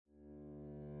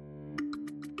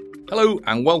Hello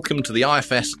and welcome to the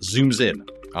IFS Zooms In.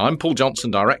 I'm Paul Johnson,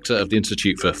 Director of the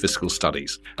Institute for Fiscal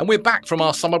Studies, and we're back from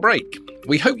our summer break.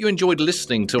 We hope you enjoyed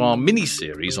listening to our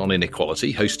mini-series on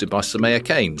inequality hosted by Soumaya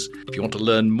Keynes. If you want to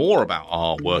learn more about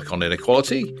our work on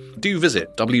inequality, do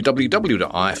visit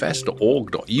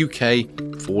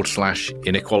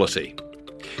www.ifs.org.uk/inequality.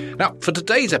 Now, for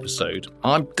today's episode,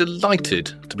 I'm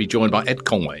delighted to be joined by Ed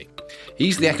Conway.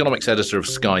 He's the economics editor of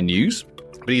Sky News,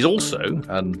 but he's also,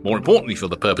 and more importantly for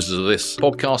the purposes of this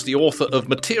podcast, the author of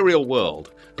Material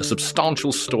World, a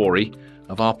substantial story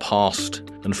of our past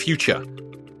and future.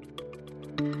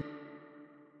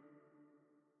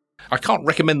 I can't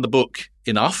recommend the book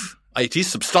enough. It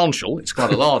is substantial, it's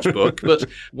quite a large book, but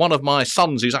one of my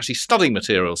sons who's actually studying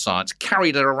material science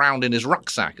carried it around in his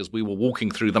rucksack as we were walking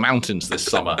through the mountains this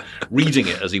summer, reading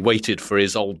it as he waited for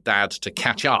his old dad to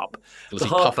catch up. The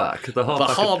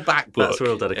hardback book, that's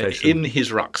real dedication. In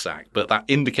his rucksack, but that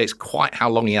indicates quite how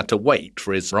long he had to wait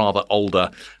for his rather older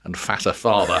and fatter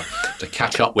father to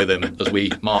catch up with him as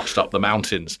we marched up the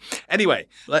mountains. Anyway,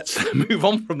 let's move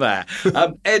on from there.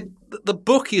 Ed, the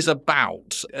book is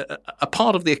about a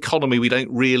part of the economy we don't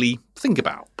really think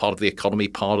about, part of the economy,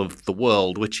 part of the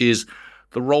world, which is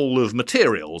the role of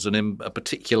materials, and in a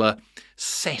particular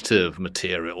set of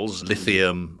materials,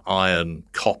 lithium, iron,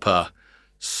 copper,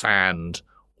 sand,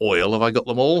 oil. Have I got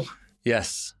them all?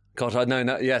 Yes. God, I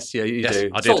know. Yes, yeah, you do.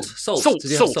 I did. Salt.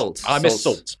 Did you salt. have salt? I missed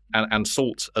salt. And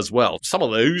salt as well. Some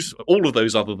of those, all of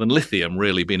those other than lithium,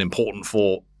 really been important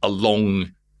for a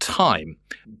long time,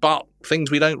 but things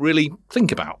we don't really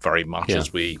think about very much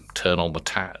as we turn on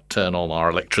our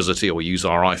electricity, or use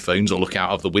our iPhones, or look out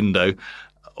of the window,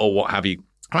 or what have you.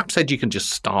 Perhaps, Ed, you can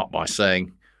just start by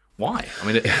saying why. I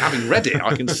mean, having read it,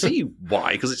 I can see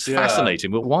why, because it's fascinating.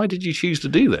 But why did you choose to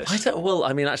do this?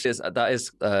 That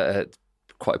is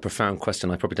quite a profound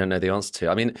question. I probably don't know the answer to.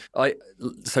 I mean,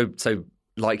 so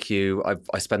like you,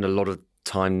 I spend a lot of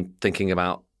time thinking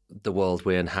about the world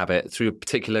we inhabit through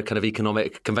particular kind of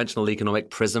conventional economic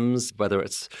prisms, whether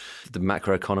it's the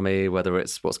macroeconomy, whether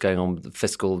it's what's going on with the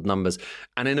fiscal numbers.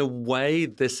 And in a way,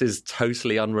 this is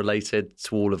totally unrelated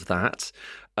to all of that.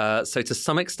 So to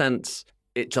some extent,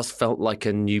 it just felt like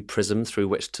a new prism through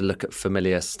which to look at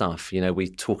familiar stuff. You know, we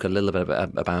talk a little bit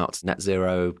about net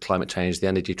zero, climate change, the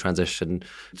energy transition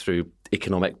through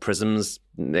economic prisms,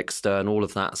 Nick Stern, all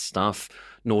of that stuff,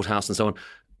 Nordhaus and so on.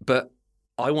 But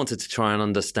I wanted to try and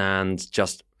understand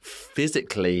just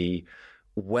physically,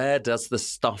 where does the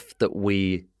stuff that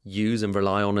we use and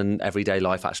rely on in everyday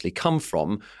life actually come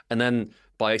from? And then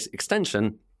by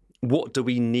extension, what do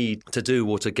we need to do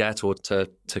or to get or to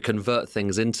convert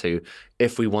things into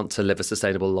if we want to live a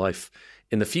sustainable life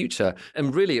in the future?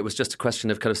 And really, it was just a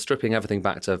question of kind of stripping everything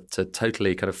back to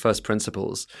totally kind of first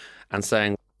principles and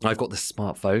saying, I've got this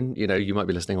smartphone. You know, you might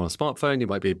be listening on a smartphone, you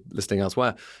might be listening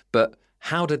elsewhere, but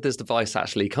how did this device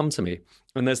actually come to me?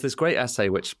 And there's this great essay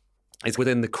which is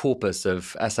within the corpus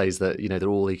of essays that, you know, that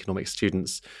all economic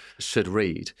students should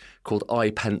read, called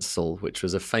iPencil, which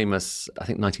was a famous, I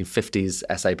think, 1950s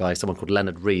essay by someone called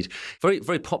Leonard Read. Very,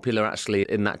 very popular, actually,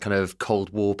 in that kind of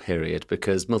Cold War period,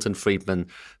 because Milton Friedman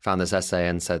found this essay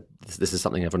and said, this is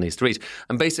something everyone needs to read.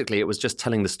 And basically, it was just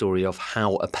telling the story of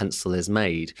how a pencil is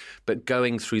made, but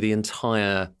going through the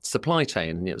entire supply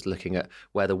chain. And it was looking at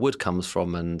where the wood comes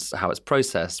from and how it's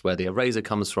processed, where the eraser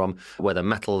comes from, where the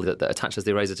metal that attaches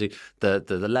the eraser to,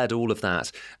 the lead, all of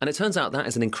that. And it turns out that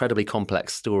is an incredibly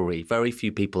complex story. Very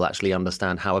few people actually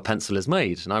understand how a pencil is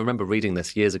made. And I remember reading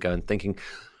this years ago and thinking,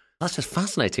 that's just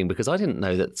fascinating, because I didn't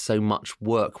know that so much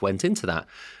work went into that.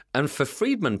 And for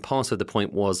Friedman, part of the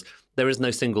point was there is no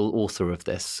single author of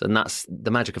this, and that's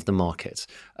the magic of the market.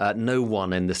 No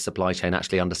one in this supply chain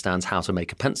actually understands how to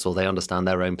make a pencil. They understand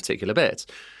their own particular bit.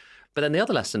 But then the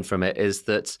other lesson from it is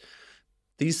that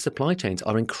these supply chains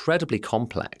are incredibly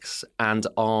complex, and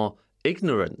our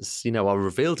ignorance, our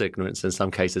revealed ignorance in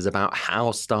some cases about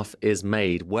how stuff is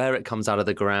made, where it comes out of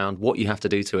the ground, what you have to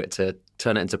do to it to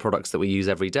turn it into products that we use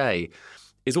every day,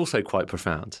 is also quite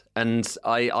profound. And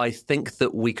I think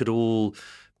that we could all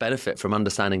benefit from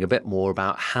understanding a bit more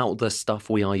about how the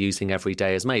stuff we are using every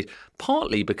day is made,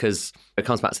 partly because it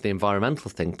comes back to the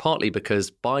environmental thing, partly because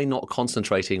by not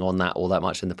concentrating on that all that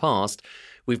much in the past,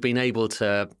 we've been able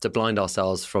to blind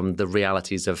ourselves from the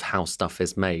realities of how stuff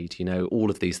is made. All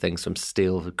of these things, from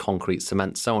steel, concrete,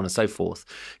 cement, so on and so forth,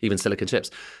 even silicon chips,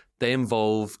 they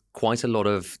involve quite a lot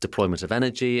of deployment of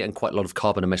energy and quite a lot of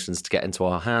carbon emissions to get into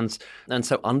our hands. And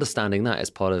so understanding that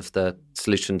is part of the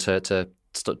solution to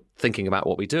start thinking about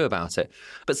what we do about it.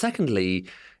 But secondly,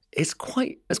 it's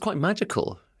quite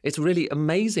magical. It's really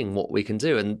amazing what we can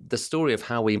do. And the story of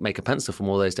how we make a pencil from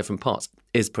all those different parts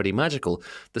is pretty magical.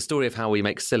 The story of how we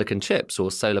make silicon chips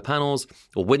or solar panels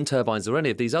or wind turbines or any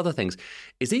of these other things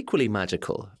is equally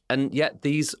magical. And yet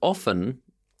these often,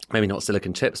 maybe not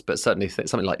silicon chips, but certainly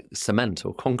something like cement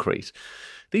or concrete,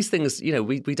 these things,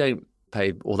 we don't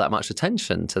pay all that much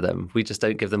attention to them. We just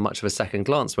don't give them much of a second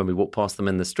glance when we walk past them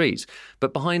in the street.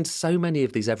 But behind so many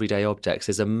of these everyday objects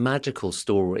is a magical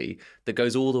story that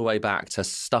goes all the way back to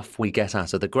stuff we get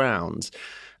out of the ground.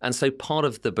 And so part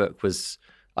of the book was,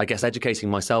 I guess, educating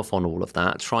myself on all of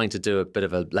that, trying to do a bit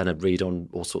of a Leonard read on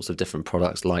all sorts of different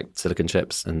products like silicon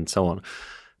chips and so on.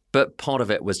 But part of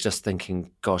it was just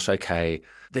thinking, gosh, okay,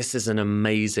 this is an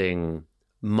amazing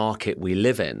market we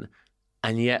live in.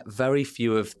 And yet very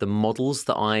few of the models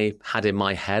that I had in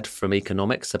my head from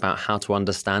economics about how to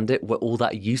understand it were all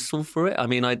that useful for it. I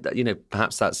mean,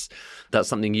 perhaps that's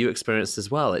something you experienced as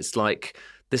well. It's like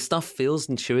this stuff feels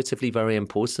intuitively very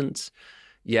important,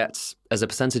 yet as a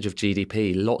percentage of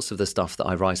GDP, lots of the stuff that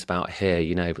I write about here,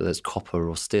 whether it's copper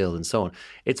or steel and so on,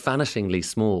 it's vanishingly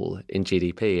small in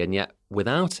GDP. And yet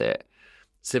without it,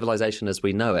 civilization as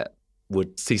we know it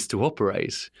would cease to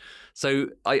operate. So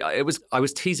I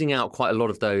was teasing out quite a lot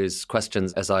of those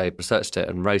questions as I researched it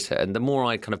and wrote it. And the more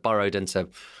I kind of burrowed into,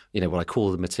 what I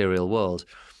call the material world,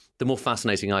 the more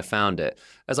fascinating I found it.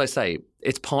 As I say,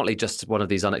 it's partly just one of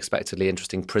these unexpectedly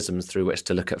interesting prisms through which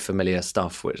to look at familiar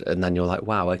stuff. And then you're like,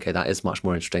 wow, okay, that is much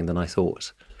more interesting than I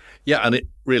thought. Yeah, and it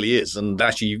really is. And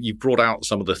actually, you brought out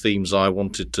some of the themes I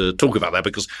wanted to talk about there,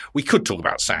 because we could talk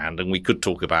about sand and we could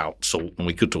talk about salt and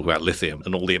we could talk about lithium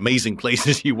and all the amazing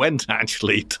places you went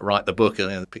actually to write the book,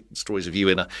 and pick stories of you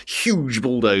in a huge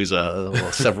bulldozer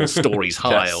or several stories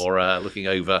high, yes, or looking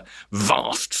over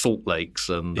vast salt lakes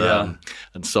and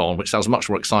so on, which sounds much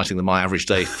more exciting than my average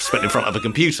day spent in front of a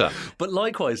computer. But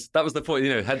likewise, that was the point.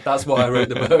 That's why I wrote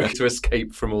the book, to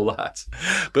escape from all that.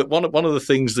 But one of the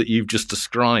things that you've just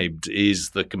described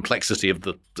is the complexity of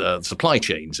the supply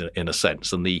chains in a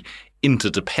sense, and the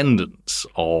interdependence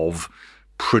of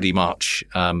pretty much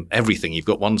everything. You've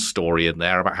got one story in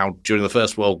there about how during the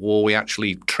First World War we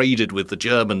actually traded with the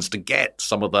Germans to get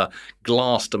some of the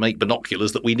glass to make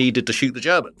binoculars that we needed to shoot the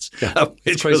Germans. Yeah,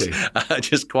 which was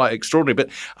just quite extraordinary. But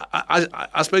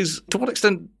I suppose, to what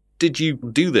extent did you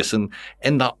do this and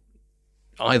end up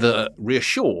either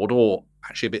reassured or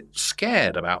actually a bit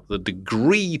scared about the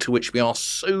degree to which we are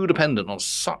so dependent on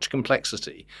such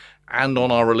complexity and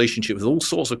on our relationship with all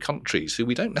sorts of countries who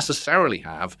we don't necessarily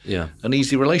have an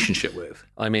easy relationship with?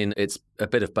 I mean, it's a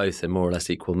bit of both in more or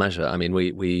less equal measure. I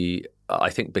mean, I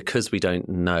think because we don't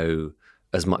know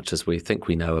as much as we think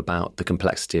we know about the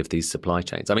complexity of these supply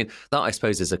chains. I mean, that I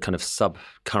suppose is a kind of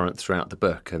sub-current throughout the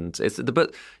book. And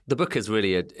the book is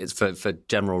really it's for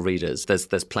general readers.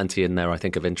 There's plenty in there, I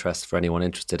think, of interest for anyone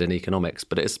interested in economics,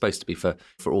 but it is supposed to be for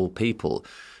all people.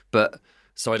 But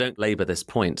so I don't labour this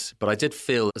point, but I did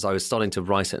feel as I was starting to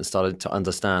write it and started to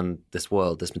understand this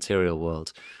world, this material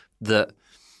world, that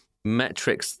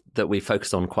metrics that we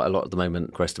focus on quite a lot at the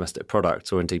moment, gross domestic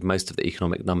product, or indeed most of the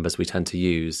economic numbers we tend to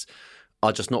use,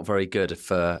 are just not very good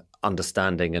for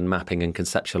understanding and mapping and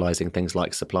conceptualizing things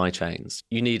like supply chains.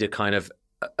 You need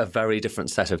a very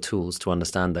different set of tools to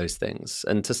understand those things.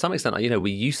 And to some extent,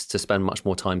 we used to spend much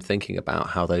more time thinking about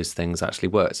how those things actually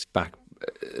worked,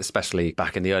 especially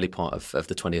back in the early part of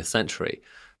the 20th century.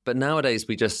 But nowadays,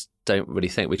 we just don't really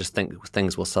think. We just think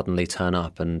things will suddenly turn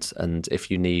up, and if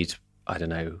you need, I don't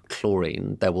know,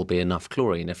 chlorine, there will be enough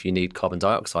chlorine. If you need carbon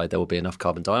dioxide, there will be enough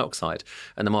carbon dioxide,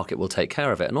 and the market will take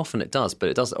care of it. And often it does, but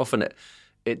it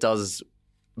does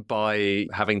by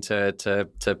having to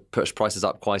push prices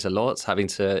up quite a lot, having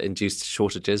to induce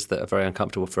shortages that are very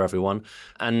uncomfortable for everyone.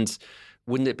 And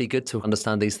wouldn't it be good to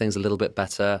understand these things a little bit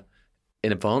better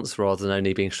in advance rather than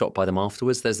only being shocked by them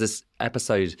afterwards? There's this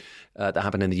episode that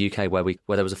happened in the UK where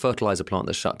there was a fertilizer plant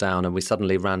that shut down, and we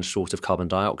suddenly ran short of carbon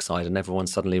dioxide, and everyone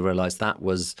suddenly realized that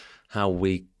was how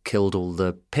we killed all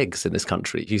the pigs in this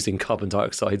country, using carbon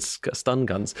dioxide stun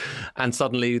guns. And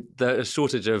suddenly the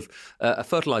shortage of a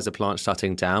fertilizer plant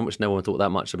shutting down, which no one thought that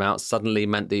much about, suddenly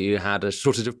meant that you had a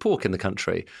shortage of pork in the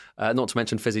country, not to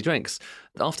mention fizzy drinks.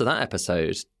 After that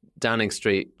episode, Downing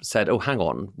Street said, oh, hang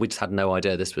on, we just had no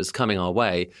idea this was coming our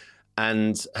way,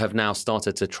 and have now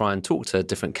started to try and talk to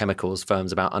different chemicals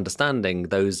firms about understanding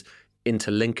those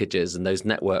interlinkages and those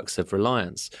networks of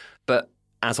reliance. But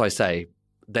as I say,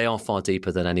 they are far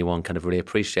deeper than anyone kind of really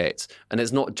appreciates. And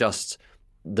it's not just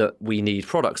that we need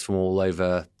products from all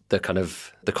over the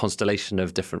constellation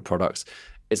of different products.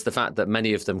 It's the fact that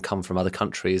many of them come from other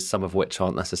countries, some of which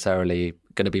aren't necessarily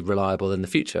going to be reliable in the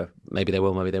future. Maybe they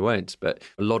will, maybe they won't. But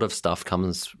a lot of stuff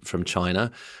comes from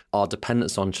China. Our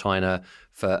dependence on China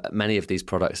for many of these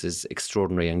products is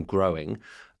extraordinary and growing.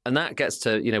 And that gets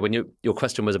to, when your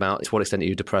question was about to what extent are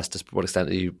you depressed, to what extent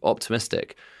are you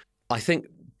optimistic? I think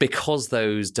because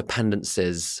those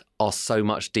dependencies are so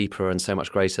much deeper and so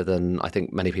much greater than I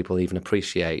think many people even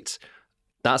appreciate,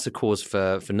 that's a cause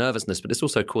for nervousness, but it's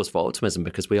also a cause for optimism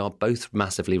because we are both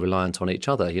massively reliant on each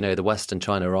other. The West and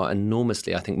China are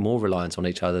enormously, I think, more reliant on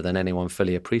each other than anyone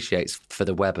fully appreciates for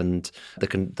the web and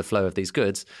the flow of these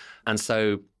goods. And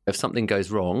so if something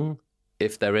goes wrong,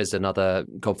 if there is another,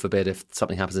 God forbid, if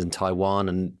something happens in Taiwan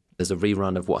and there's a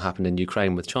rerun of what happened in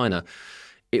Ukraine with China,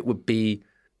 it would be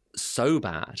so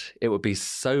bad. It would be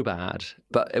so bad,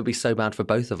 but it would be so bad for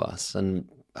both of us. And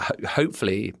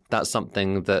hopefully that's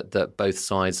something that both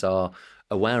sides are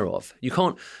aware of.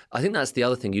 I think that's the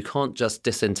other thing. You can't just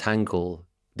disentangle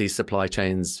these supply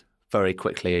chains very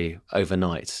quickly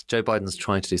overnight. Joe Biden's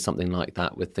trying to do something like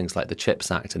that with things like the CHIPS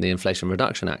Act and the Inflation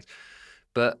Reduction Act.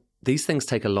 But these things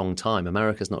take a long time.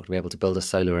 America's not going to be able to build a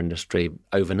solar industry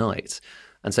overnight.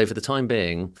 And so for the time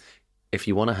being, if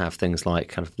you want to have things like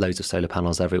kind of loads of solar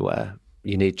panels everywhere,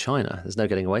 you need China. There's no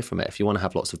getting away from it. If you want to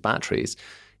have lots of batteries,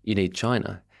 you need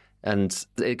China. And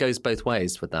it goes both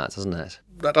ways with that, doesn't it?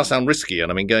 That does sound risky.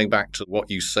 And I mean, going back to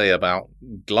what you say about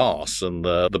glass and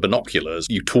the binoculars,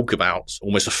 you talk about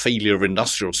almost a failure of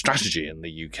industrial strategy in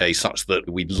the UK, such that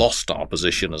we lost our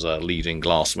position as a leading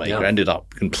glass maker, ended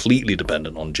up completely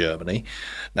dependent on Germany.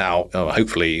 Now,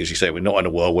 hopefully, as you say, we're not in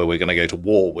a world where we're going to go to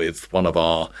war with one of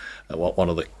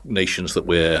the nations that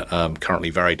we're currently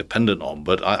very dependent on.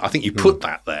 But I think you put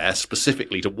that there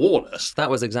specifically to warn us. That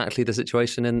was exactly the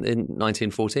situation in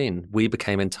 1914. We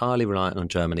became entirely reliant on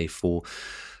Germany for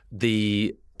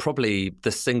probably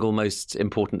the single most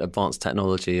important advanced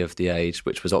technology of the age,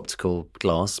 which was optical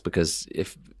glass, because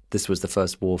if this was the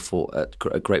first war fought at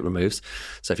great removes.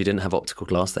 So if you didn't have optical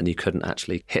glass, then you couldn't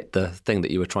actually hit the thing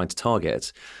that you were trying to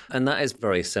target. And that is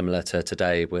very similar to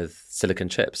today with silicon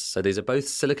chips. So these are both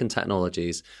silicon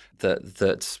technologies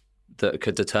that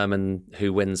could determine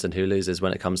who wins and who loses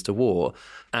when it comes to war.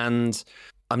 And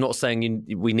I'm not saying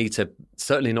we need to,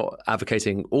 certainly not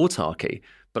advocating autarky,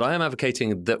 but I am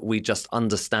advocating that we just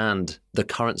understand the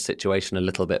current situation a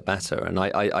little bit better. And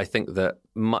I think that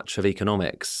much of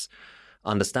economics,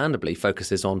 understandably,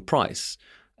 focuses on price.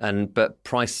 But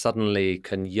price suddenly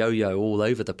can yo-yo all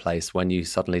over the place when you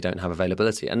suddenly don't have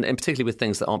availability. And particularly with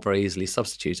things that aren't very easily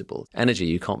substitutable. Energy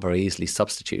you can't very easily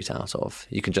substitute out of.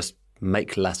 You can just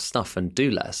make less stuff and do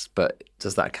less. But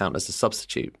does that count as a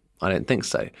substitute? I don't think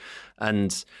so.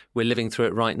 And we're living through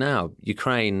it right now.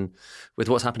 Ukraine, with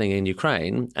what's happening in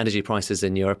Ukraine, energy prices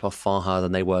in Europe are far higher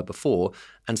than they were before.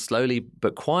 And slowly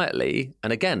but quietly,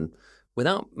 and again,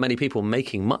 without many people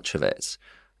making much of it,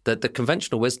 that the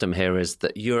conventional wisdom here is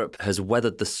that Europe has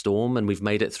weathered the storm and we've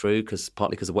made it through,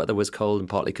 partly because the weather was cold and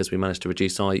partly because we managed to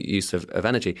reduce our use of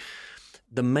energy.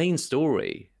 The main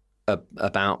story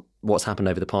about what's happened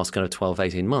over the past kind of 12,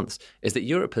 18 months is that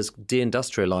Europe has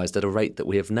deindustrialized at a rate that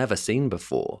we have never seen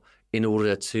before in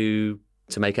order to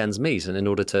make ends meet and in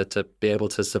order to be able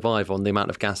to survive on the amount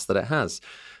of gas that it has.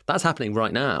 That's happening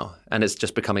right now, and it's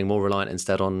just becoming more reliant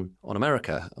instead on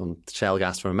America, on shale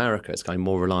gas from America. It's becoming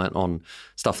more reliant on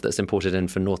stuff that's imported in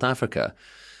from North Africa.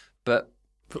 But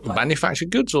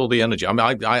manufactured goods or the energy? I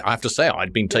mean, I have to say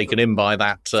I'd been taken in by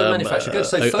that manufactured goods.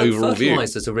 So overall view.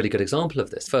 Fertilizer is a really good example of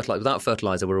this. Without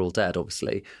fertilizer, we're all dead,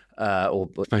 obviously, or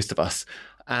most of us.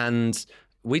 And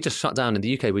we just shut down in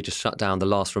the UK. We just shut down the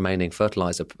last remaining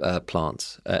fertilizer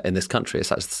plant in this country.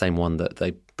 It's actually the same one that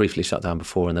they briefly shut down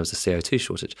before, and there was a CO2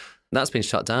 shortage. That's been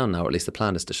shut down now, or at least the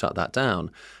plan is to shut that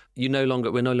down. We're no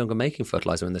longer making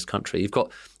fertilizer in this country. You've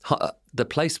got the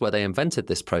place where they invented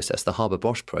this process, the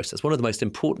Haber-Bosch process, one of the most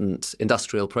important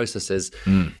industrial processes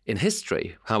in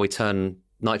history, how we turn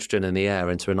nitrogen in the air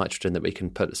into a nitrogen that we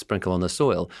can sprinkle on the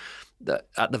soil.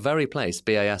 At the very place,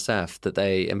 BASF, that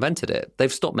they invented it,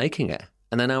 they've stopped making it,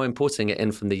 and they're now importing it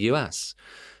in from the US.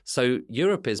 So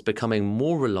Europe is becoming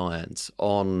more reliant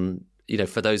on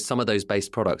for some of those base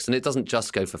products. And it doesn't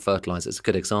just go for fertilizer. It's a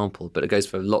good example, but it goes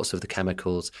for lots of the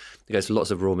chemicals. It goes for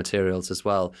lots of raw materials as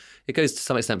well. It goes to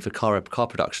some extent for car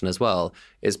production as well.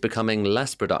 It's becoming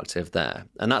less productive there.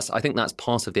 And I think that's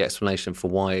part of the explanation for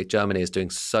why Germany is doing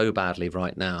so badly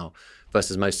right now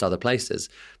versus most other places.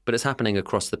 But it's happening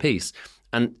across the piece.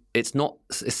 And it's not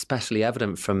especially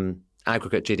evident from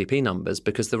aggregate GDP numbers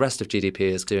because the rest of GDP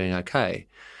is doing okay.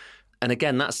 And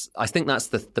again, I think that's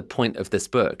the point of this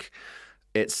book.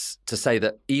 It's to say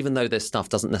that even though this stuff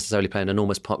doesn't necessarily play an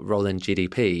enormous role in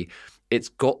GDP, it's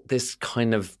got this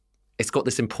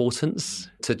importance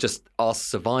to just our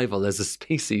survival as a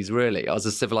species, really, as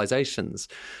a civilizations,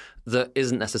 that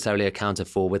isn't necessarily accounted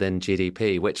for within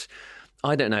GDP, which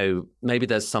I don't know, maybe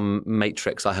there's some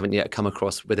matrix I haven't yet come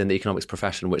across within the economics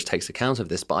profession which takes account of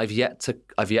this, but I've yet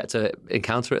to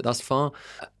encounter it thus far.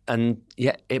 And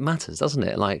yet it matters, doesn't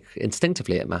it? Like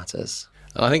instinctively it matters.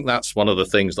 And I think that's one of the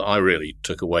things that I really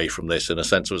took away from this, in a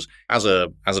sense, was as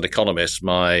an economist,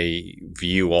 my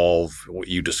view of what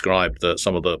you described, that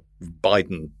some of the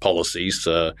Biden policies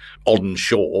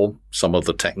onshore some of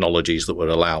the technologies that would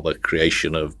allow the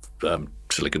creation of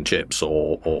silicon chips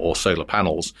or solar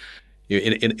panels.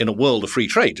 In a world of free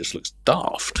trade, just looks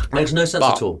daft. Makes no sense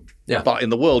at all. Yeah. But in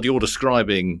the world you're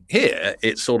describing here,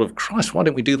 it's sort of, Christ, why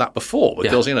didn't we do that before?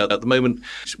 Because, at the moment,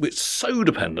 we're so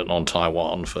dependent on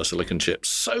Taiwan for silicon chips,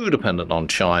 so dependent on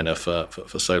China for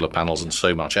solar panels and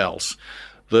so much else,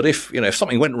 that if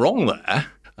something went wrong there,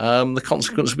 the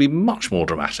consequence would be much more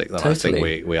dramatic than I think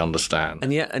we understand.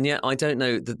 And yet, I don't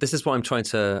know. This is what I'm trying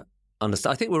to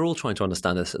understand. I think we're all trying to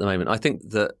understand this at the moment. I think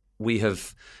that we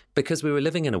have, because we were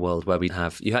living in a world where you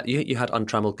had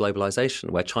untrammeled globalization,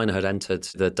 where China had entered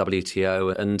the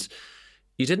WTO, and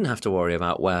you didn't have to worry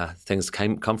about where things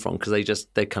come from because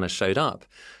they kind of showed up.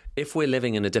 If we're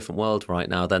living in a different world right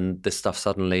now, then this stuff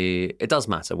suddenly, it does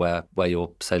matter where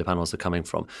your solar panels are coming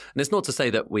from. And it's not to say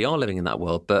that we are living in that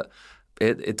world, but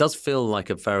it does feel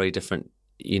like a very different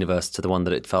universe to the one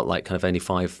that it felt like kind of only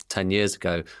 5-10 years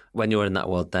ago. When you're in that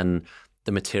world, then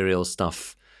the material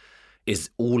stuff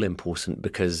is all important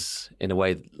because, in a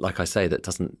way, like I say,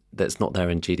 that's not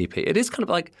there in GDP. It is kind of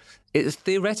like,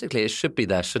 theoretically, it should be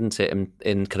there, shouldn't it,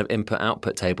 in kind of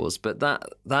input-output tables? But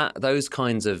those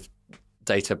kinds of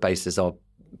databases are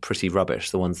pretty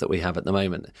rubbish, the ones that we have at the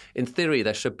moment. In theory,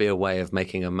 there should be a way of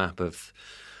making a map of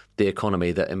the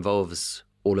economy that involves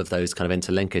all of those kind of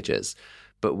interlinkages.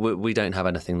 But we don't have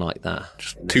anything like that.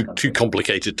 Just too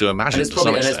complicated to imagine. And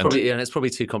it's probably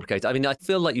too complicated. I mean, I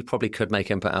feel like you probably could make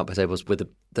input-output tables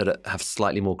that have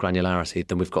slightly more granularity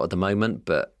than we've got at the moment.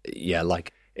 But yeah,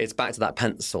 like it's back to that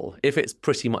pencil. If it's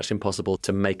pretty much impossible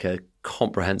to make a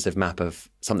comprehensive map of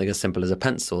something as simple as a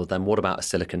pencil, then what about a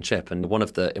silicon chip? And in one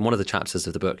of the chapters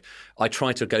of the book, I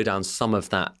try to go down some of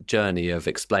that journey of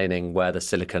explaining where the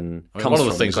silicon comes from. One of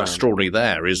the things extraordinary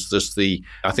there is this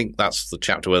I think that's the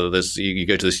chapter where you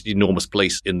go to this enormous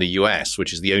place in the US,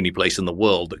 which is the only place in the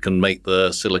world that can make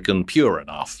the silicon pure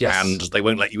enough. Yes. And they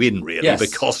won't let you in, really,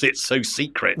 because it's so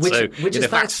secret. Which is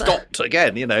that stopped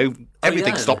again,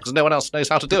 everything stopped because no one else knows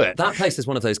how to do it. That place is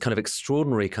one of those kind of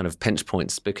extraordinary kind of pinch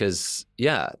points because,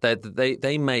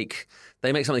 they make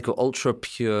something called ultra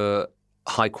pure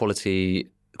high quality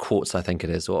quartz, I think it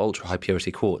is, or ultra high purity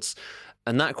quartz.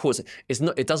 And that quartz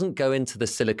it doesn't go into the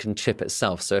silicon chip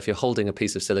itself. So if you're holding a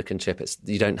piece of silicon chip,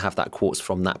 you don't have that quartz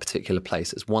from that particular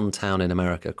place. It's one town in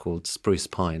America called Spruce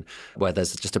Pine, where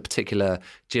there's just a particular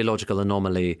geological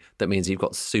anomaly that means you've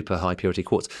got super high purity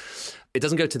quartz. It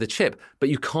doesn't go to the chip, but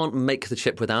you can't make the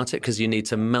chip without it because you need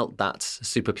to melt that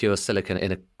super pure silicon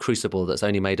in a crucible that's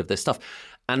only made of this stuff.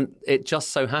 And it just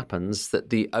so happens that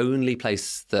the only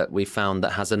place that we found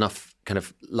that has enough kind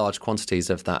of large quantities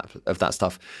of that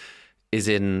stuff is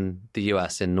in the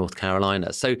US, in North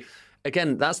Carolina. So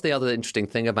again, that's the other interesting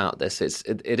thing about this.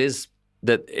 It is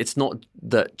that it's not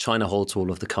that China holds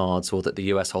all of the cards or that the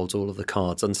US holds all of the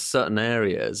cards. In certain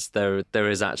areas, there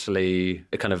is actually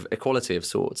a kind of equality of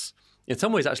sorts. In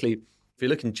some ways, actually, if you're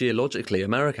looking geologically,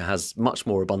 America has much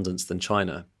more abundance than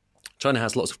China. China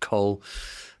has lots of coal.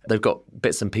 They've got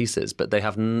bits and pieces, but they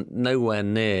have nowhere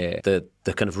near the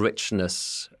kind of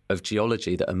richness of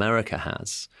geology that America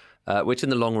has, which in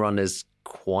the long run is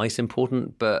quite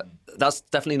important. But that's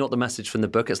definitely not the message from the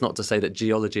book. It's not to say that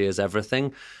geology is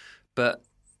everything, but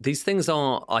these things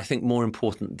are, I think, more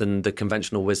important than the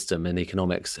conventional wisdom in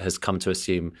economics has come to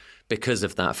assume because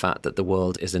of that fact that the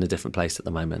world is in a different place at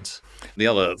the moment. The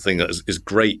other thing that is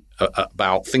great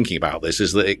about thinking about this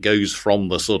is that it goes from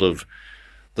the sort of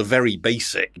the very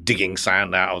basic digging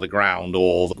sand out of the ground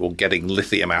or getting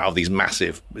lithium out of these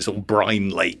massive sort of brine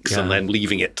lakes and then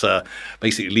leaving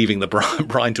the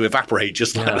brine to evaporate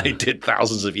just like they did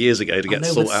thousands of years ago to get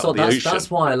salt out of the ocean.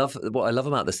 That's why what I love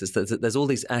about this is that there's all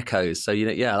these echoes. So,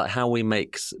 like how we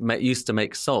used to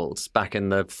make salt back in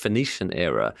the Phoenician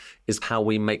era is how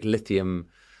we make lithium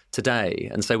today.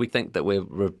 And so we think that we're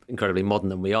incredibly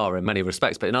modern, and we are in many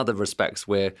respects, but in other respects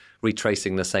we're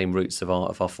retracing the same roots of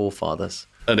our forefathers.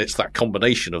 And it's that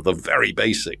combination of the very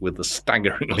basic with the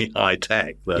staggeringly high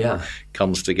tech that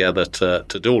comes together to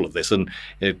do all of this. And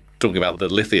talking about the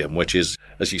lithium, which is,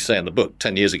 as you say in the book,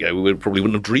 10 years ago, we probably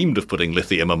wouldn't have dreamed of putting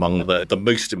lithium among the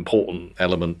most important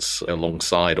elements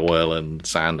alongside oil and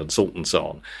sand and salt and so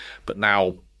on. But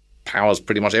now powers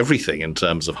pretty much everything in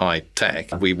terms of high tech.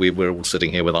 We're all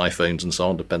sitting here with iPhones and so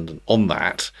on, dependent on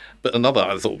that. But another,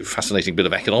 I thought, fascinating bit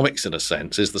of economics in a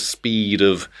sense is the speed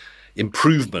of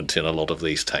improvement in a lot of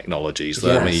these technologies.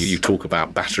 Yes. I mean, you talk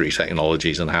about battery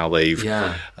technologies and how they've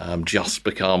just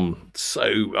become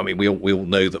so. I mean, we all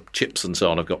know that chips and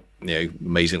so on have got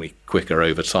amazingly quicker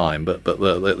over time, but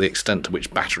the extent to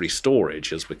which battery storage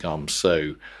has become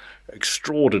so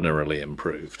extraordinarily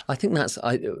improved. I think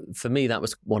for me, that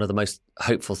was one of the most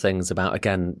hopeful things about,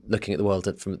 again, looking at the world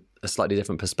from a slightly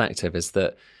different perspective, is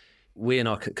that we in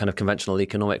our kind of conventional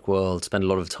economic world spend a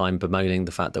lot of time bemoaning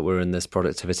the fact that we're in this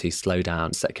productivity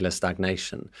slowdown, secular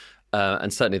stagnation.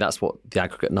 And certainly that's what the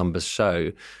aggregate numbers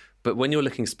show. But when you're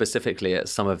looking specifically at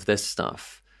some of this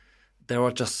stuff, there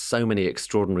are just so many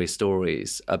extraordinary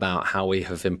stories about how we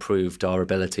have improved our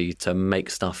ability to make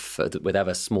stuff with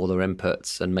ever smaller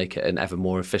inputs and make it in ever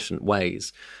more efficient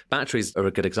ways. Batteries are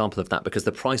a good example of that, because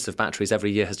the price of batteries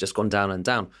every year has just gone down and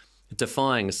down,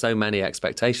 defying so many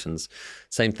expectations.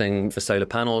 Same thing for solar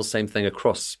panels, same thing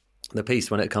across the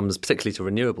piece when it comes particularly to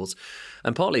renewables.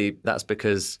 And partly that's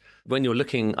because when you're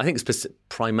looking, I think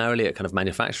primarily at kind of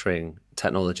manufacturing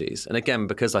technologies, and again,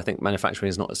 because I think manufacturing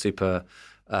is not super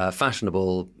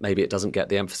fashionable, maybe it doesn't get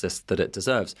the emphasis that it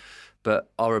deserves. But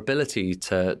our ability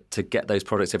to get those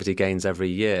productivity gains every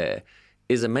year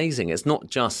is amazing. It's not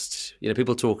just,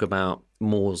 people talk about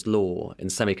Moore's law in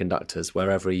semiconductors,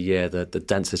 where every year the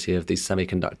density of these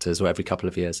semiconductors, or every couple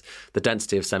of years, the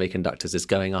density of semiconductors is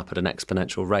going up at an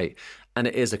exponential rate. And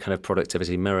it is a kind of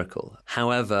productivity miracle.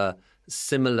 However,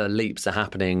 similar leaps are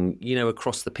happening,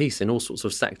 across the piece in all sorts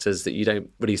of sectors that you don't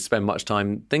really spend much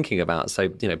time thinking about. So,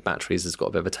 batteries has got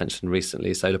a bit of attention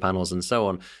recently, solar panels and so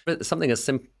on. But something as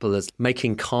simple as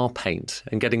making car paint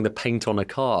and getting the paint on a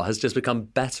car has just become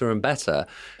better and better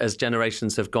as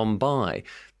generations have gone by.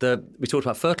 We talked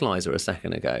about fertilizer a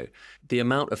second ago. The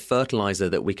amount of fertilizer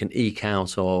that we can eke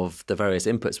out of the various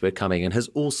inputs we're coming in has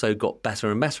also got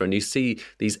better and better. And you see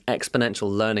these exponential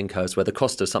learning curves where the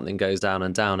cost of something goes down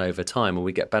and down over time, and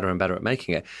we get better and better at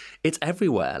making it. It's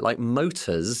everywhere, like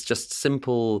motors, just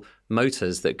simple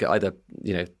motors that either,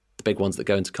 the big ones that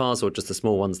go into cars or just the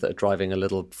small ones that are driving a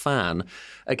little fan.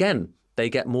 Again, they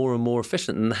get more and more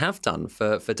efficient and have done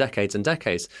for decades and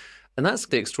decades. And that's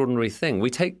the extraordinary thing.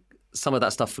 We take some of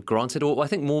that stuff for granted, or I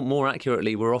think more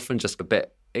accurately, we're often just a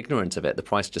bit ignorant of it. The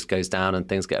price just goes down and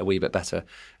things get a wee bit better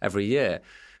every year.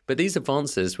 But these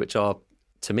advances, which are,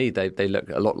 to me, they look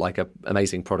a lot like an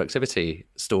amazing productivity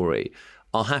story,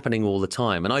 are happening all the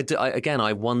time. And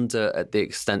I wonder at the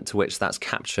extent to which that's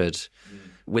captured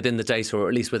within the data, or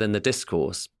at least within the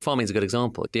discourse. Farming is a good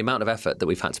example. The amount of effort that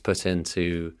we've had to put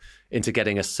into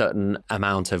getting a certain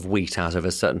amount of wheat out of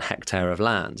a certain hectare of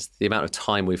land, the amount of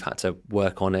time we've had to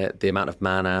work on it, the amount of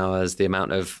man hours, the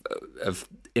amount of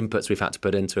inputs we've had to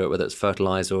put into it, whether it's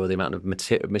fertilizer or the amount of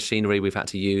machinery we've had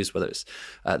to use, whether it's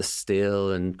the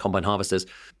steel and combine harvesters,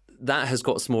 that has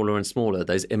got smaller and smaller,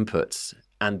 those inputs.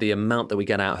 And the amount that we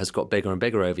get out has got bigger and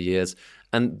bigger over years.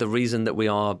 And the reason that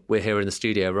we're here in the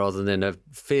studio rather than in a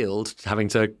field having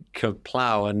to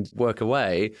plough and work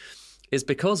away is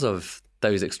because of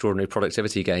those extraordinary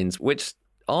productivity gains, which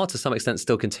are to some extent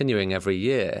still continuing every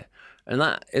year. And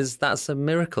that's a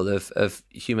miracle of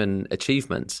human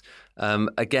achievement,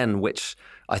 again, which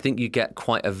I think you get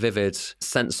quite a vivid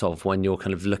sense of when you're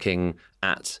kind of looking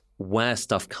at where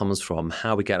stuff comes from,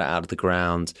 how we get it out of the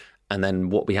ground, and then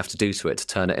what we have to do to it to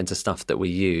turn it into stuff that we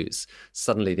use.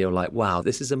 Suddenly you're like, wow,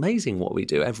 this is amazing what we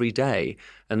do every day.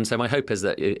 And so my hope is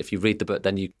that if you read the book,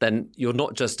 then you're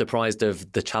not just apprised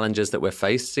of the challenges that we're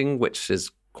facing, which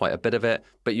is quite a bit of it,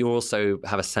 but you also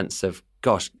have a sense of,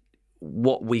 gosh,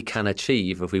 what we can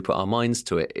achieve if we put our minds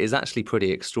to it is actually pretty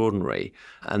extraordinary.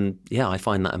 And yeah, I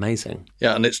find that amazing.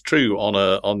 Yeah, and it's true on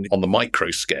the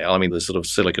micro scale. I mean, the sort of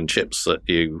silicon chips that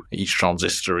each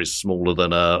transistor is smaller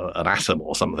than an atom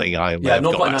or something. I may have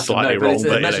got that slightly wrong.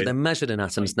 But they're measured in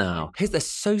atoms now. They're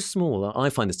so small.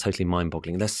 I find this totally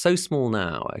mind-boggling. They're so small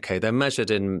now. Okay, they're measured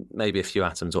in maybe a few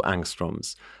atoms or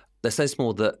angstroms. They're so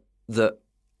small that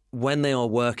when they are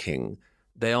working,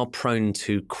 they are prone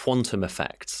to quantum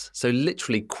effects. So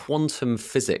literally quantum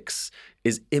physics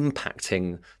is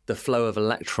impacting the flow of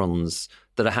electrons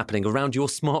that are happening around your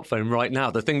smartphone right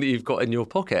now, the thing that you've got in your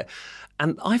pocket.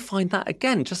 And I find that,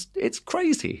 again, it's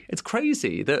crazy. It's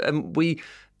crazy that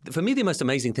for me, the most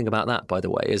amazing thing about that, by the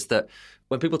way, is that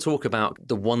when people talk about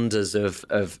the wonders of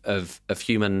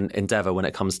human endeavour when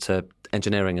it comes to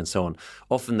engineering and so on,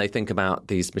 often they think about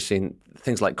these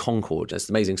things like Concorde, this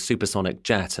amazing supersonic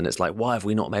jet, and it's like, why have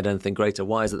we not made anything greater?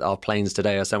 Why is it that our planes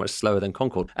today are so much slower than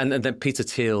Concorde? And then Peter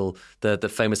Thiel, the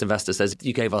famous investor, says,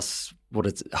 you gave us,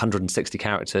 160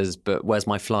 characters, but where's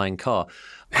my flying car?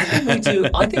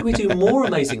 I think we do more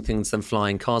amazing things than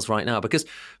flying cars right now, because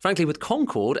frankly, with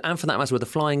Concorde, and for that matter with a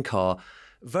flying car,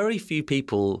 very few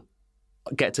people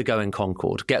get to go in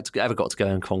Concorde, ever got to go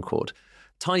in Concorde.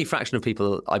 Tiny fraction of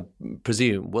people, I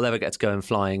presume, will ever get to go in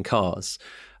flying cars.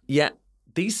 Yet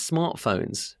these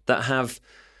smartphones that have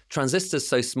transistors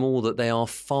so small that they are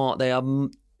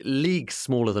leagues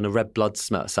smaller than a red blood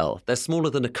cell. They're smaller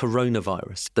than a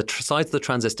coronavirus. The size of the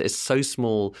transistor is so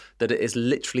small that it is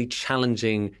literally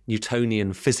challenging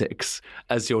Newtonian physics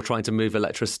as you're trying to move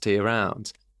electricity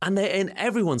around. And they're in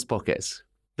everyone's pockets.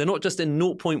 They're not just in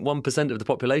 0.1% of the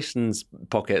population's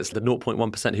pockets, the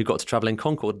 0.1% who got to travel in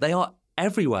Concorde. They are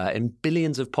everywhere in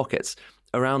billions of pockets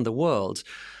around the world.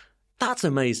 That's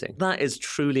amazing. That is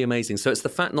truly amazing. So it's the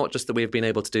fact not just that we've been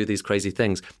able to do these crazy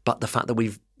things, but the fact that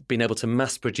we've been able to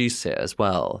mass produce it as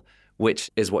well, which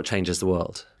is what changes the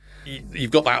world. You've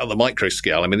got that at the micro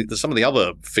scale. I mean, some of the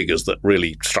other figures that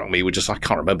really struck me were just, I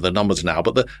can't remember the numbers now,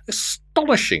 but the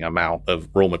astonishing amount of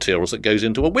raw materials that goes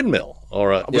into a windmill,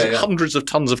 or hundreds of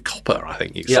tons of copper, I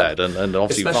think you said, and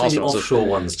obviously especially vast amounts offshore of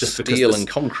ones, just steel and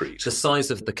concrete. The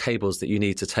size of the cables that you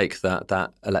need to take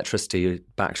that electricity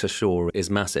back to shore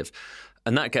is massive.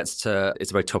 And that it's a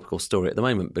very topical story at the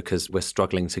moment, because we're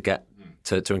struggling to get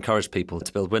to encourage people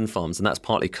to build wind farms. And that's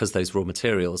partly because those raw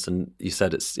materials, and you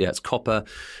said it's copper,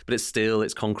 but it's steel,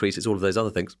 it's concrete, it's all of those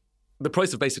other things. The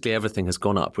price of basically everything has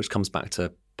gone up, which comes back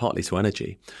partly to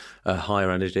energy, higher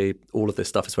energy. All of this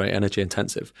stuff is very energy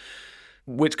intensive,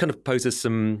 which kind of poses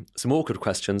some awkward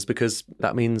questions, because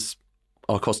that means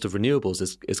our cost of renewables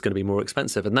is going to be more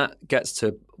expensive. And that gets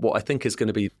to what I think is going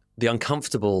to be the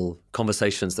uncomfortable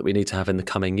conversations that we need to have in the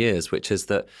coming years, which is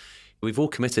that we've all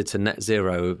committed to net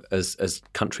zero as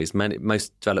countries.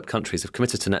 Most developed countries have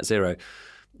committed to net zero.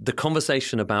 The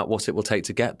conversation about what it will take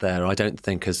to get there, I don't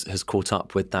think has caught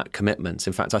up with that commitment.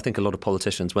 In fact, I think a lot of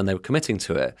politicians, when they were committing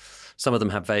to it, some of them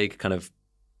have vague kind of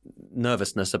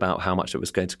nervousness about how much it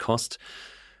was going to cost.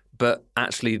 But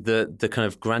actually, the kind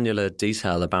of granular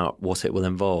detail about what it will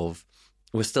involve,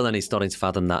 we're still only starting to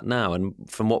fathom that now. And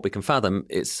from what we can fathom,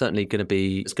 it's certainly going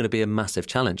to be a massive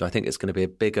challenge. I think it's going to be a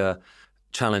bigger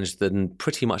challenge than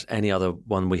pretty much any other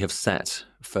one we have set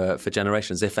for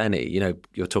generations, if any. You know,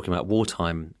 you're talking about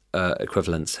wartime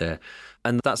equivalents here.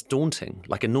 And that's daunting,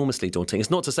 like enormously daunting.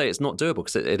 It's not to say it's not doable,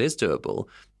 because it is doable,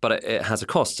 but it has a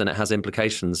cost and it has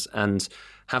implications. And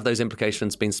have those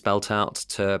implications been spelt out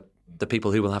to the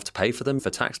people who will have to pay for them,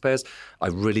 for taxpayers? I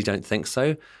really don't think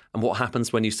so. And what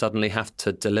happens when you suddenly have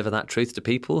to deliver that truth to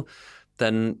people?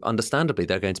 Then understandably,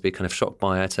 they're going to be kind of shocked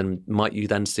by it. And might you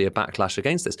then see a backlash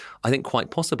against this? I think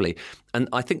quite possibly. And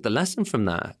I think the lesson from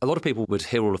that, a lot of people would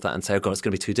hear all of that and say, oh God, it's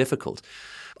going to be too difficult.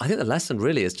 I think the lesson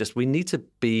really is just we need to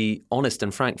be honest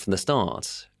and frank from the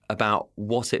start about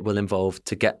what it will involve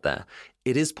to get there.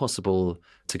 It is possible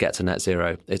to get to net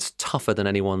zero. It's tougher than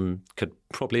anyone could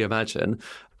probably imagine.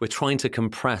 We're trying to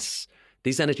compress.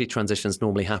 These energy transitions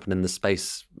normally happen in the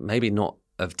space, maybe not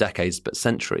of decades, but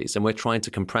centuries. And we're trying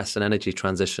to compress an energy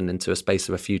transition into a space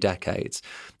of a few decades.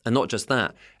 And not just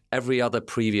that, every other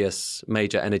previous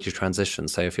major energy transition,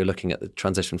 so if you're looking at the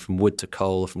transition from wood to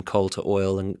coal, from coal to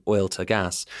oil and oil to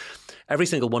gas, every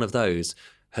single one of those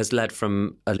has led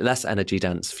from a less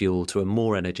energy-dense fuel to a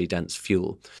more energy-dense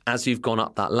fuel. As you've gone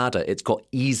up that ladder, it's got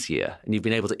easier, and you've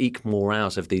been able to eke more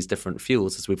out of these different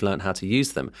fuels as we've learned how to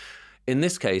use them. In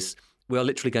this case, we are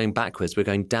literally going backwards. We're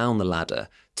going down the ladder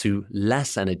to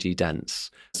less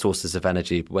energy-dense sources of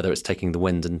energy, whether it's taking the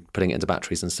wind and putting it into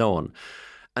batteries and so on.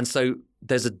 And so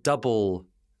there's a double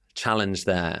challenge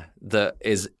there that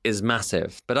is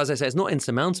massive. But as I say, it's not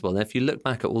insurmountable. And if you look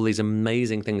back at all these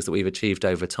amazing things that we've achieved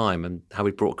over time and how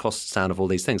we've brought costs down of all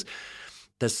these things,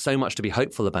 there's so much to be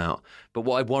hopeful about. But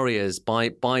what I worry is by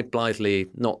blithely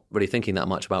not really thinking that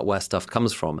much about where stuff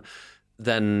comes from,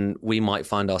 then we might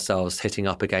find ourselves hitting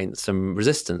up against some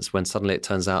resistance when suddenly it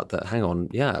turns out that, hang on,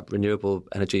 renewable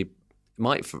energy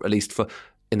might, at least for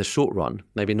in the short run,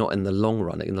 maybe not in the long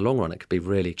run. In the long run, it could be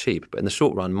really cheap, but in the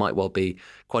short run, might well be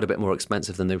quite a bit more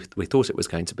expensive than we thought it was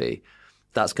going to be.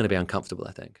 That's going to be uncomfortable,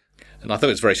 I think. And I thought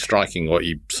it's very striking what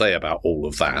you say about all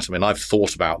of that. I mean, I've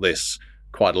thought about this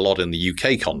quite a lot in the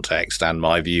UK context, and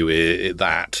my view is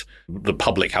that the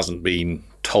public hasn't been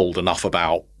told enough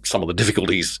about some of the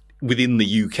difficulties within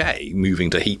the UK. Moving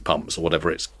to heat pumps or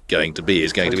whatever it's going to be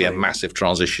is going to be a massive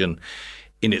transition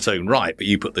in its own right, but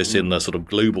you put this in the sort of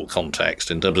global context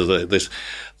in terms of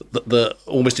the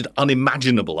almost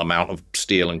unimaginable amount of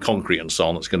steel and concrete and so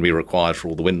on that's going to be required for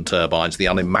all the wind turbines, the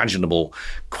unimaginable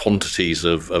quantities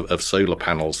of solar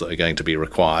panels that are going to be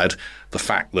required, the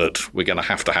fact that we're going to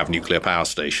have nuclear power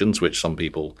stations, which some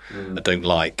people don't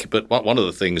like. But one of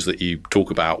the things that you talk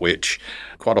about, which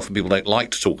quite often people don't like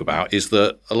to talk about, is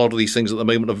that a lot of these things at the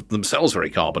moment are themselves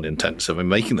very carbon intensive, and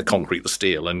making the concrete, the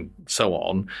steel and so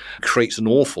on creates an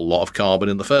awful lot of carbon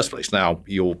in the first place. Now,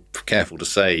 you're careful to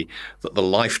say that the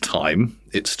lifetime,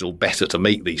 it's still better to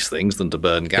make these things than to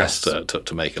burn gas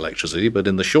to make electricity. But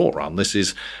in the short run, this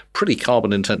is pretty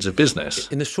carbon intensive business.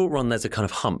 In the short run, there's a kind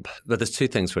of hump. But there's two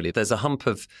things, really. There's a hump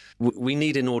of we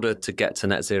need, in order to get to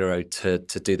net zero, to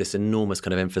do this enormous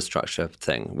kind of infrastructure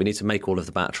thing. We need to make all of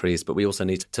the batteries, but we also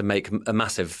need to make a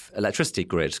massive electricity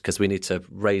grid, because we need to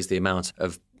raise the amount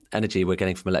of energy we're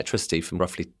getting from electricity from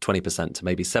roughly 20% to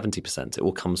maybe 70%. It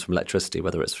all comes from electricity,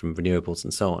 whether it's from renewables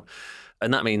and so on.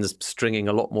 And that means stringing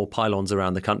a lot more pylons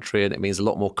around the country, and it means a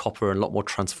lot more copper and a lot more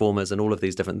transformers and all of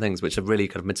these different things, which are really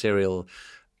kind of material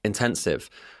intensive.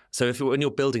 So when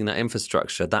you're building that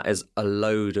infrastructure, that is a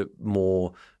load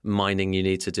more mining you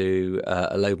need to do,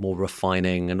 a load more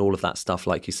refining, and all of that stuff,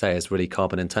 like you say, is really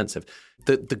carbon intensive.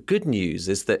 The good news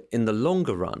is that in the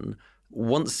longer run,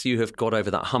 once you have got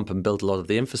over that hump and built a lot of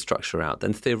the infrastructure out,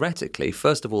 then theoretically,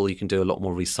 first of all, you can do a lot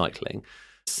more recycling.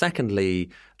 Secondly,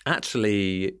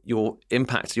 actually, your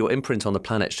imprint on the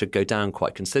planet should go down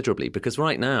quite considerably, because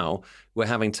right now we're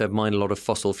having to mine a lot of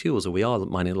fossil fuels, or we are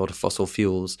mining a lot of fossil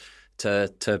fuels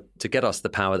to get us the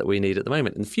power that we need at the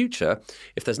moment. In the future,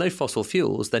 if there's no fossil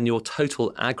fuels, then your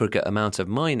total aggregate amount of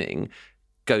mining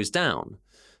goes down.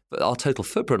 But our total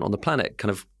footprint on the planet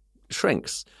kind of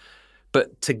shrinks.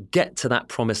 But to get to that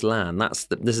promised land,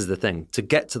 this is the thing. To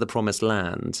get to the promised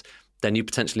land, then you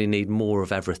potentially need more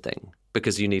of everything,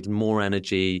 because you need more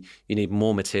energy, you need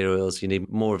more materials, you need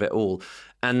more of it all.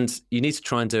 And you need to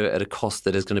try and do it at a cost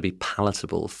that is going to be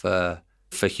palatable for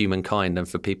humankind and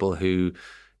for people who,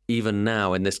 even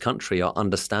now in this country, are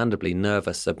understandably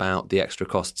nervous about the extra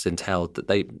costs entailed.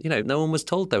 That no one was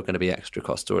told there were going to be extra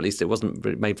costs, or at least it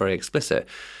wasn't made very explicit.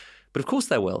 But of course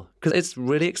there will, because it's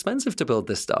really expensive to build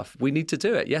this stuff. We need to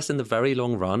do it. Yes, in the very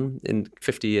long run, in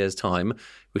 50 years' time,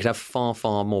 we could have far,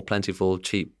 far more plentiful,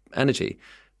 cheap energy.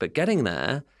 But getting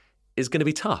there is going to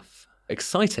be tough,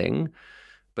 exciting,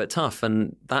 but tough.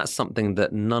 And that's something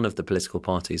that none of the political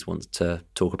parties want to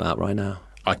talk about right now.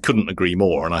 I couldn't agree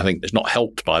more. And I think it's not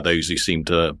helped by those who seem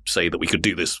to say that we could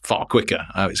do this far quicker.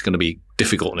 It's going to be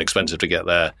difficult and expensive to get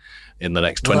there in the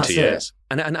next 20 years.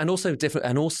 And also different,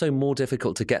 and also more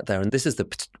difficult to get there. And this is the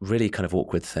really kind of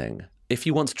awkward thing. If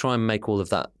you want to try and make all of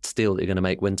that steel that you're going to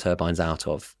make wind turbines out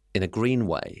of in a green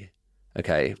way,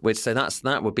 okay,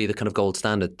 that would be the kind of gold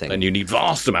standard thing. Then you need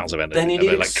vast amounts of energy. Then you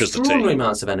need electricity. Extraordinary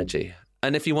amounts of energy.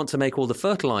 And if you want to make all the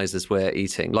fertilizers we're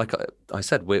eating, like I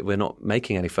said, we're not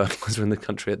making any fertilizer in the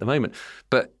country at the moment.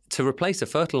 But to replace a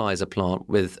fertilizer plant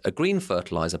with a green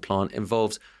fertilizer plant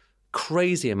involves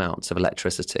crazy amounts of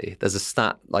electricity. There's a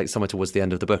stat, like somewhere towards the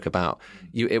end of the book, about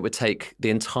it would take the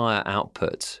entire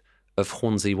output of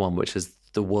Hornsea 1, which is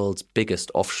the world's biggest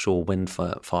offshore wind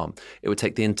farm. It would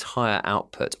take the entire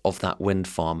output of that wind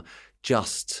farm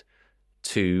just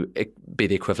to be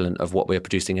the equivalent of what we're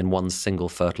producing in one single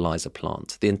fertilizer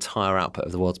plant, the entire output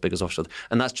of the world's biggest offshore.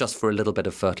 And that's just for a little bit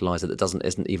of fertilizer that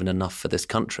isn't even enough for this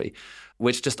country,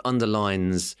 which just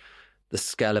underlines the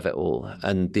scale of it all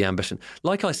and the ambition.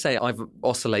 Like I say, I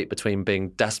oscillate between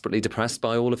being desperately depressed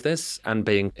by all of this and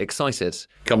being excited.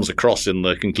 Comes across in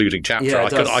the concluding chapter. Yeah,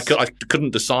 I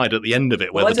couldn't decide at the end of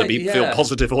it whether to feel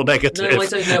positive or negative. No, I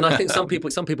don't know. And I think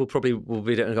some people probably will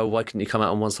read it and go, why couldn't you come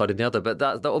out on one side or the other? But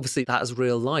that obviously, that's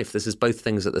real life. This is both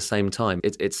things at the same time.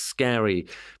 It's scary,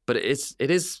 but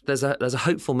there's a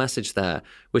hopeful message there,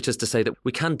 which is to say that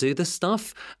we can do this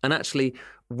stuff. And actually,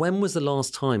 when was the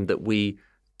last time that we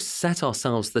set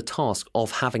ourselves the task of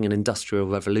having an industrial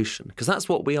revolution? Because that's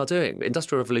what we are doing.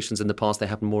 Industrial revolutions in the past, they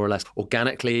happen more or less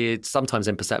organically, sometimes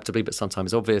imperceptibly, but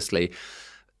sometimes obviously.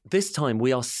 This time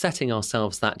we are setting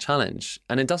ourselves that challenge.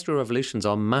 And industrial revolutions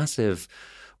are massive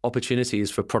opportunities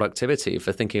for productivity,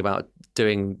 for thinking about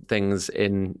doing things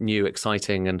in new,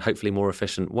 exciting, and hopefully more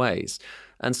efficient ways.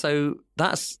 And so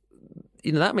that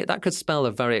could spell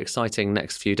a very exciting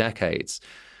next few decades.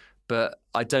 But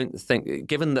I don't think,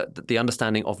 given that the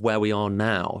understanding of where we are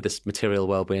now, this material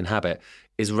world we inhabit,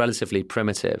 is relatively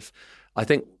primitive, I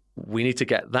think we need to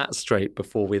get that straight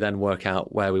before we then work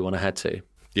out where we want to head to.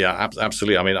 Yeah,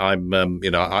 absolutely. I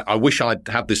mean, I wish I'd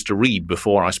had this to read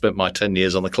before I spent my 10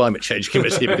 years on the Climate Change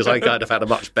Committee, because I kind of had a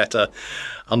much better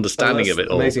understanding of it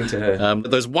all. Amazing to hear.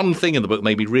 There's one thing in the book that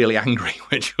made me really angry,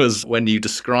 which was when you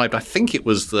described, I think it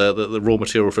was the raw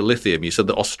material for lithium. You said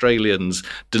that Australians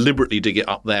deliberately dig it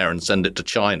up there and send it to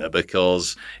China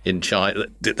because in China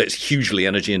it's hugely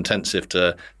energy intensive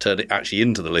to turn it actually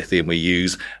into the lithium we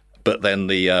use. But then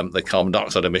the carbon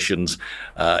dioxide emissions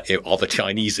are the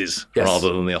Chinese's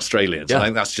rather than the Australians. Yeah. I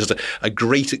think that's just a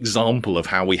great example of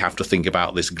how we have to think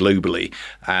about this globally,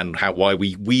 and why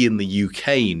we in the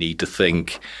UK need to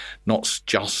think not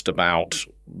just about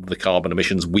the carbon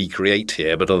emissions we create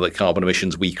here, but other carbon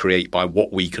emissions we create by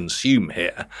what we consume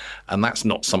here. And that's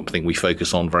not something we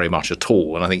focus on very much at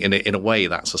all. And I think in a way,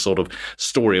 that's a sort of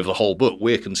story of the whole book.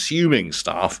 We're consuming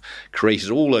stuff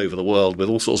created all over the world with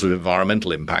all sorts of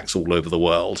environmental impacts all over the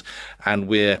world. And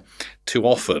we're too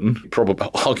often, probably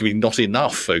arguably not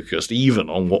enough focused even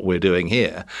on what we're doing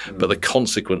here. But the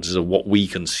consequences of what we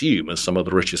consume as some of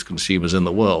the richest consumers in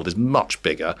the world is much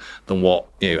bigger than what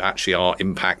actually our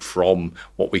impact from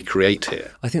what we create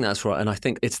here. I think that's right. And I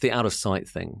think it's the out of sight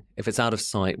thing. If it's out of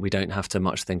sight, we don't have to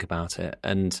much think about it.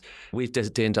 And we've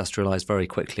deindustrialized very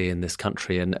quickly in this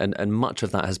country, and much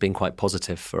of that has been quite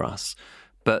positive for us.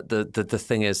 But the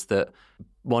thing is that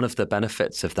one of the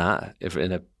benefits of that, if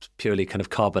in a purely kind of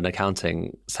carbon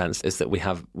accounting sense, is that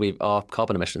our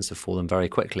carbon emissions have fallen very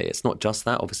quickly. It's not just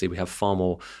that. Obviously, we have far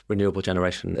more renewable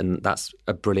generation, and that's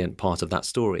a brilliant part of that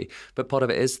story. But part of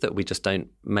it is that we just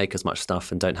don't make as much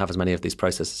stuff and don't have as many of these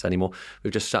processes anymore.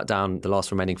 We've just shut down the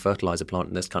last remaining fertilizer plant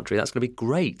in this country. That's going to be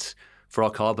great for our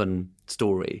carbon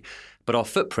story. But our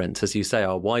footprint, as you say,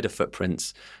 our wider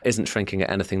footprint isn't shrinking at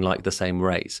anything like the same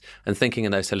rate. And thinking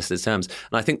in those holistic terms,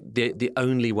 and I think the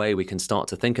only way we can start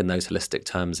to think in those holistic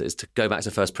terms is to go back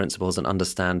to first principles and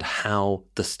understand how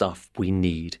the stuff we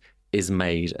need is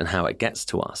made and how it gets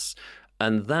to us.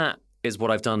 And that is what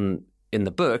I've done in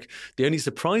the book. The only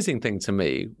surprising thing to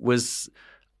me was,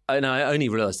 and I only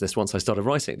realized this once I started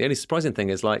writing, the only surprising thing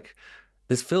is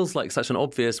this feels like such an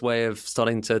obvious way of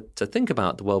starting to think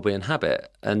about the world we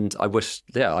inhabit. And I wish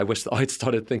that I'd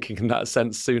started thinking in that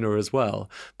sense sooner as well.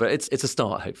 But it's a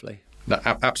start, hopefully. No,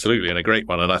 absolutely, and a great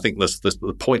one. And I think there's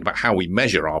the point about how we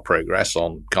measure our progress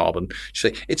on carbon.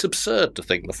 It's absurd to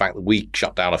think the fact that we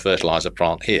shut down a fertilizer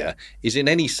plant here is in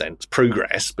any sense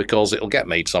progress, because it'll get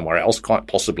made somewhere else, quite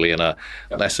possibly in a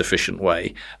less efficient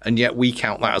way. And yet we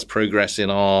count that as progress in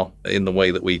the way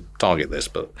that we target this.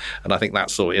 And I think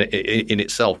that's sort of in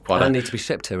itself quite. And need to be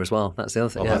shipped here as well. That's the other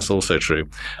thing. Well, that's also true.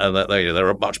 And that there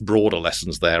are much broader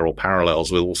lessons there, or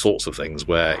parallels with all sorts of things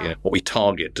where what we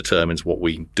target determines what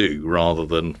we do, rather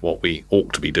than what we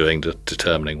ought to be doing to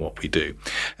determining what we do.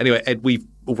 Anyway, Ed, we've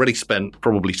already spent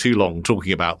probably too long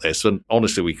talking about this, and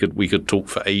honestly, we could talk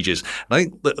for ages. And I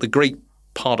think that the great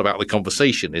part about the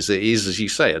conversation is it is, as you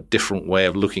say, a different way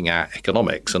of looking at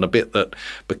economics, and a bit that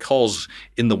because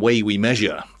in the way we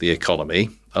measure the economy,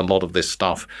 a lot of this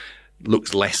stuff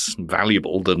looks less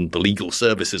valuable than the legal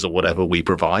services or whatever we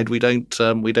provide. We don't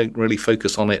really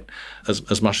focus on it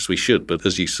as much as we should. But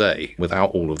as you say,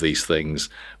 without all of these things,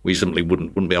 we simply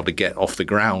wouldn't be able to get off the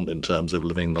ground in terms of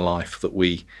living the life that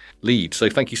we lead. So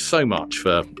thank you so much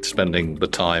for spending the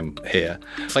time here.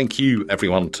 Thank you,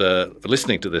 everyone, for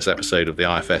listening to this episode of the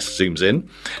IFS Zooms In.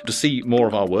 To see more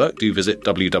of our work, do visit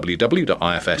www.ifs.org.uk.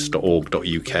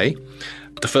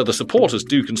 To further support us,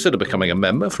 do consider becoming a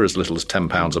member for as little as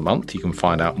 £10 a month. You can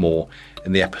find out more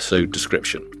in the episode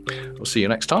description. We'll see you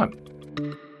next time.